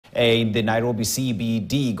in the Nairobi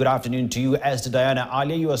CBD. Good afternoon to you, Esther Diana.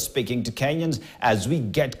 Earlier you are speaking to Kenyans as we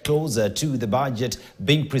get closer to the budget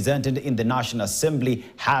being presented in the National Assembly.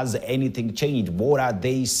 Has anything changed? What are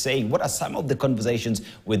they saying? What are some of the conversations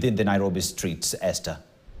within the Nairobi streets, Esther?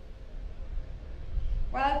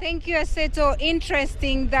 Well, thank you, Aseto.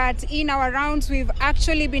 Interesting that in our rounds we've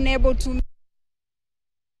actually been able to meet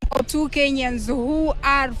two Kenyans who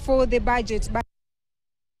are for the budget. But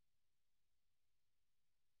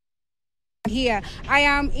here, I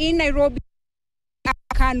am in Nairobi.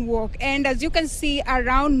 Can walk, and as you can see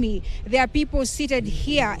around me, there are people seated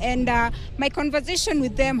here, and my conversation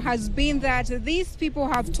with them has been that these people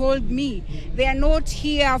have told me they are not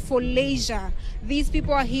here for leisure. These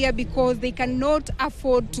people are here because they cannot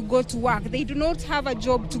afford to go to work. They do not have a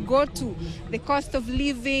job to go to. The cost of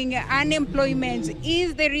living, unemployment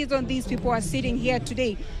is the reason these people are sitting here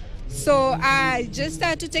today. So just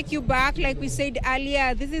to take you back, like we said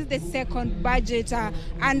earlier, this is the second budget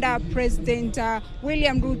under President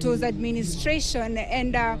William Ruto's administration.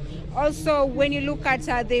 And also, when you look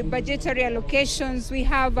at the budgetary allocations, we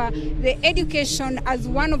have the education as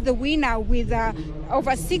one of the winner with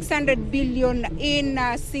over 600 billion in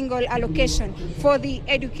single allocation for the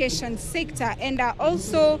education sector. And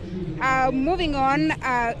also, moving on,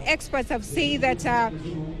 experts have said that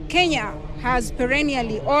Kenya has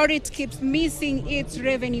perennially, or it keeps missing its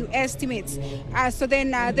revenue estimates. So then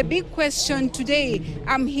the big question today,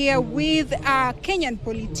 I'm here with a Kenyan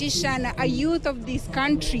politician, a youth of this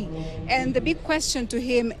country, and the big question to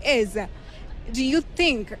him is, do you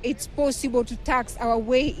think it's possible to tax our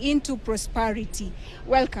way into prosperity?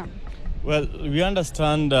 Welcome. Well, we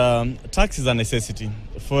understand tax is a necessity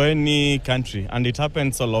for any country, and it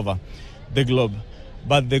happens all over the globe.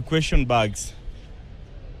 But the question begs,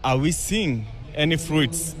 are we seeing any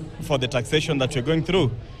fruits for the taxation that we're going through?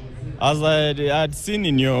 As I had seen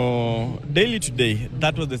in your daily today,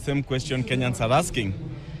 that was the same question Kenyans are asking.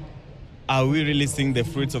 Are we really seeing the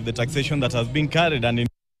fruits of the taxation that has been carried and in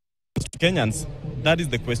Kenyans? That is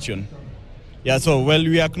the question. Yeah, so well,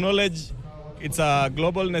 we acknowledge it's a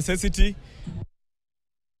global necessity.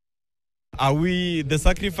 Are we, the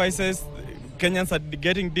sacrifices, Kenyans are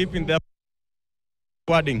getting deep in their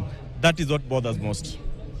wording? That is what bothers most.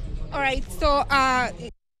 All right, so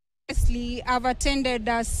obviously I've attended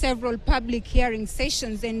several public hearing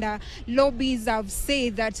sessions, and lobbies have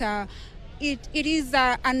said that it is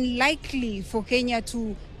unlikely for Kenya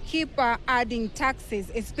to keep adding taxes,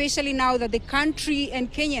 especially now that the country and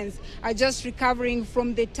Kenyans are just recovering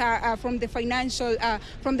from the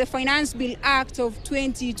Finance Bill Act of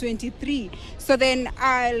 2023. So then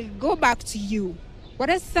I'll go back to you. What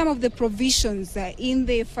are some of the provisions in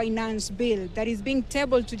the finance bill that is being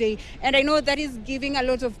tabled today? And I know that is giving a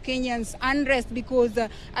lot of Kenyans unrest because,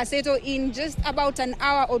 Aseto, in just about an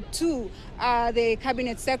hour or two, the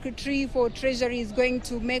Cabinet Secretary for Treasury is going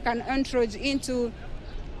to make an entrance into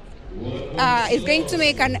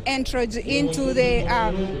the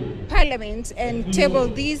Parliament and table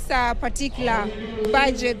this particular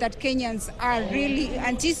budget that Kenyans are really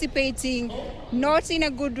anticipating, not in a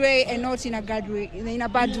good way and not in a bad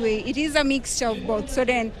way. It is a mixture of both. So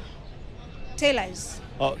then, tell us.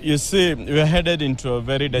 You see, we're headed into a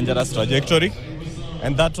very dangerous trajectory,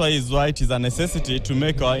 and that's why it is a necessity to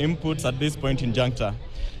make our inputs at this point in juncture.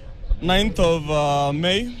 9th of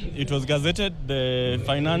May, it was gazetted, the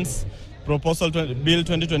Finance Proposal Bill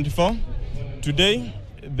 2024. Today,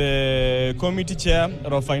 the Committee Chair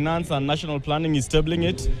of Finance and National Planning is tabling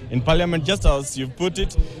it in Parliament, just as you've put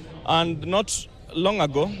it. And not long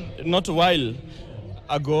ago, not a while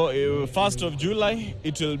ago, 1st of July,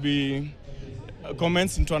 it will be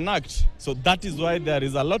commenced into an act. So that is why there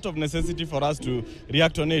is a lot of necessity for us to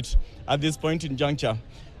react on it at this point in juncture.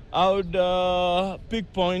 I would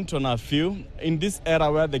pick point on a few. In this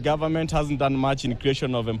era where the government hasn't done much in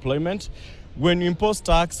creation of employment, when you impose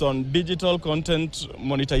tax on digital content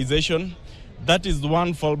monetization, that is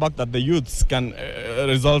one fallback that the youths can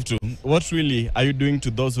resolve to. What really are you doing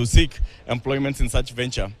to those who seek employment in such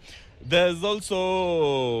venture? There's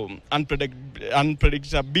also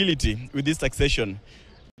unpredictability with this taxation.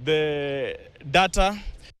 The data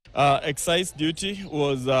excise duty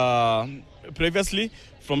was previously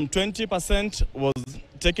from 20% was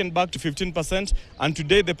taken back to 15%, and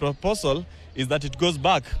today the proposal is that it goes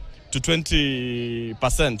back to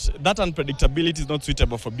 20%. That unpredictability is not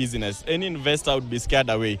suitable for business. Any investor would be scared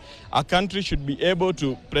away. Our country should be able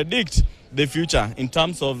to predict the future in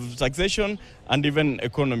terms of taxation and even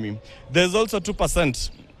economy. There's also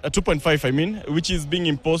 2% 2.5, I mean, which is being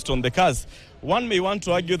imposed on the cars. One may want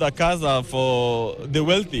to argue that cars are for the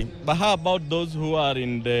wealthy, but how about those who are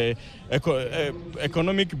in the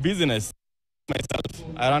economic business?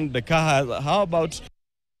 Myself, I run the car. How about?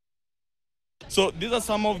 So these are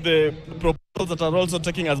some of the proposals that are also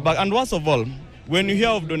taking us back. And worst of all, when you hear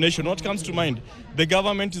of donation, what comes to mind? The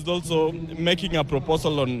government is also making a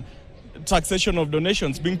proposal on taxation of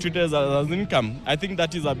donations being treated as income. I think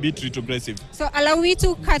that is a bit retrogressive. So allow me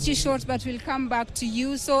to cut you short, but we'll come back to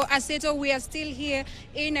you. So Aseto, we are still here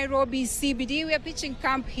in Nairobi CBD. We are pitching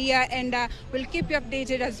camp here, and we'll keep you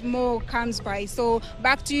updated as more comes by. So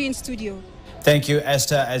back to you in studio. Thank you,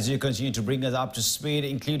 Esther, as you continue to bring us up to speed,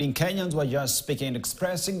 including Kenyans who are just speaking and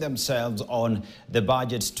expressing themselves on the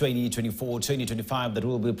budget 2024-2025 that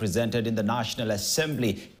will be presented in the National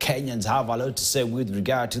Assembly. Kenyans have a lot to say with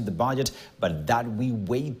regard to the budget, but that we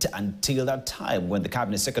wait until that time when the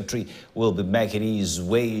Cabinet Secretary will be making his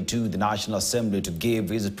way to the National Assembly to give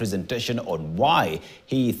his presentation on why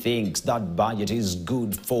he thinks that budget is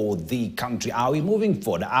good for the country. Are we moving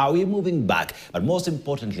forward? Are we moving back? But most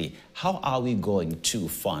importantly, how are we going to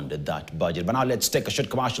fund that budget? But now let's take a short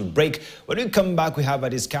commercial break. When we come back, we have a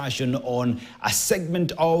discussion on a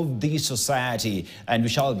segment of the society, and we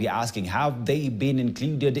shall be asking, have they been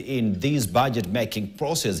included in this budget-making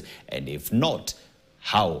process? And if not,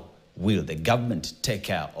 how will the government take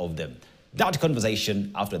care of them? That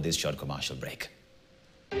conversation after this short commercial break.